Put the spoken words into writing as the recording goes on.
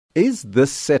Is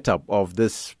this setup of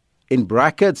this, in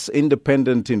brackets,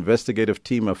 independent investigative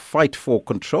team a fight for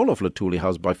control of Luthuli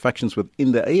House by factions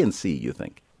within the ANC, you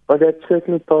think? Well, that's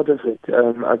certainly part of it.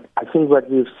 I think what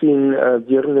we've seen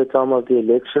during the time of the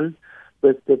election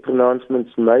with the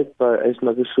pronouncements made by Ace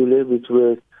Magashule,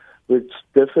 which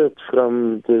differed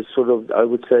from the sort of, I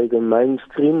would say, the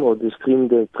mainstream or the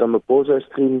Ramaphosa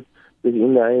stream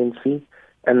within the ANC,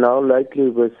 and now lately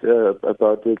with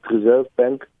about the Reserve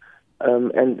Bank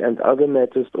and other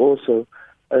matters also.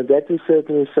 That is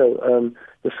certainly so.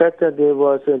 The fact that there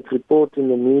was a report in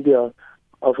the media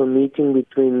of a meeting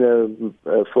between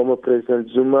former President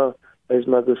Zuma, Ace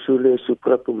Magashule,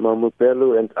 Suprapu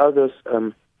Mamupelo, and others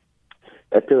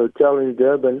at the hotel in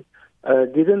Durban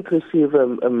didn't receive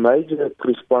a major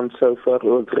response so far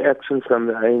or reaction from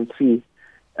the ANC,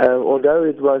 although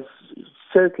it was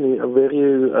certainly a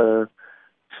very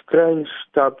strange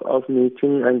type of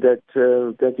meeting and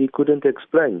that he couldn't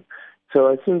explain. So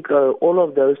I think all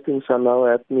of those things are now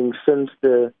happening since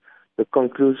the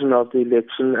conclusion of the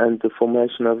election and the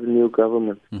formation of the new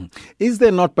government. Is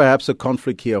there not perhaps a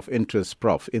conflict here of interest,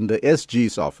 Prof, in the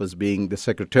SG's office being the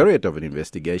Secretariat of an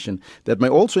investigation that may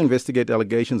also investigate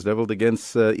allegations leveled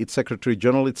against its Secretary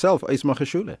General itself, Ace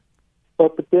Magashule? Well,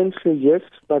 potentially yes,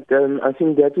 but I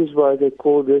think that is why they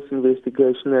call this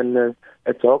investigation an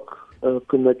ad hoc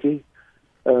committee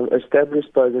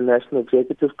established by the National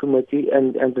Executive Committee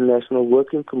and the National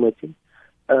Working Committee.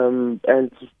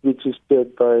 And which is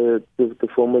chaired by the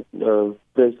former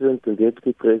President and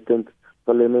Deputy President,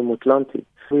 Paleme Motlanthe.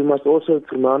 We must also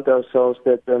remind ourselves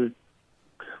that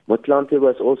Motlanthe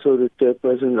was also the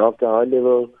chairperson of the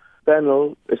high-level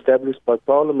panel established by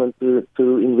Parliament to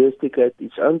investigate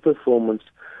its own performance.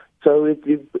 So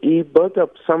he built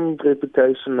up some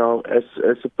reputation now as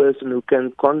a person who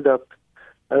can conduct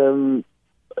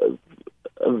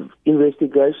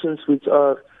investigations which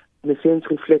are in a sense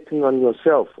reflecting on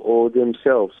yourself or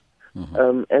themselves,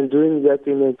 and doing that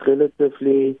in a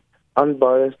relatively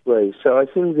unbiased way. So I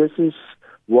think this is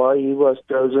why he was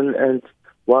chosen and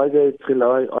why they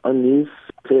rely on his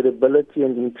credibility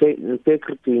and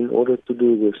integrity in order to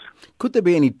do this. Could there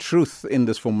be any truth in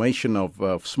this formation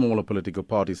of smaller political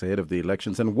parties ahead of the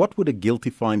elections? And what would a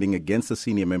guilty finding against a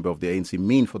senior member of the ANC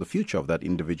mean for the future of that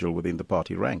individual within the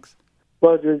party ranks?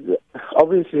 Well,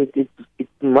 obviously it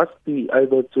must be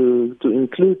able to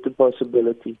include the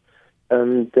possibility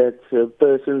that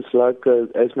persons like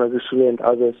Ace Magashule and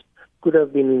others could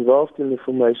have been involved in the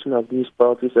formation of these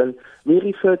parties. And we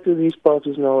refer to these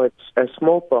parties now as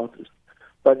small parties.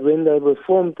 But when they were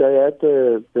formed, they had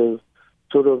the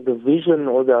sort of the vision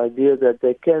or the idea that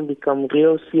they can become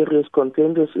real serious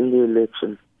contenders in the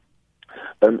election,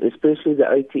 especially the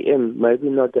ATM, maybe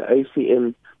not the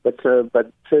ACM, but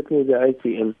certainly the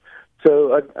ATM.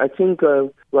 So I think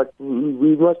what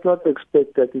we must not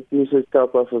expect that it is a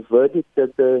type of a verdict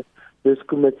that this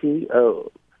committee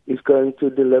is going to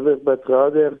deliver, but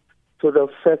rather sort of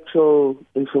factual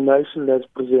information that's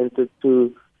presented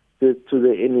to the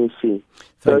NEC.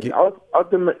 Thank you.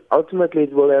 Ultimately,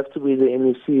 it will have to be the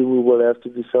NEC who will have to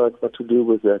decide what to do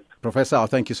with that. Professor,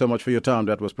 thank you so much for your time.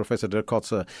 That was Professor Dirk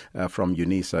Coetzee from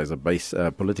UNISA, as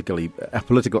a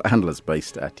political analyst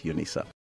based at UNISA.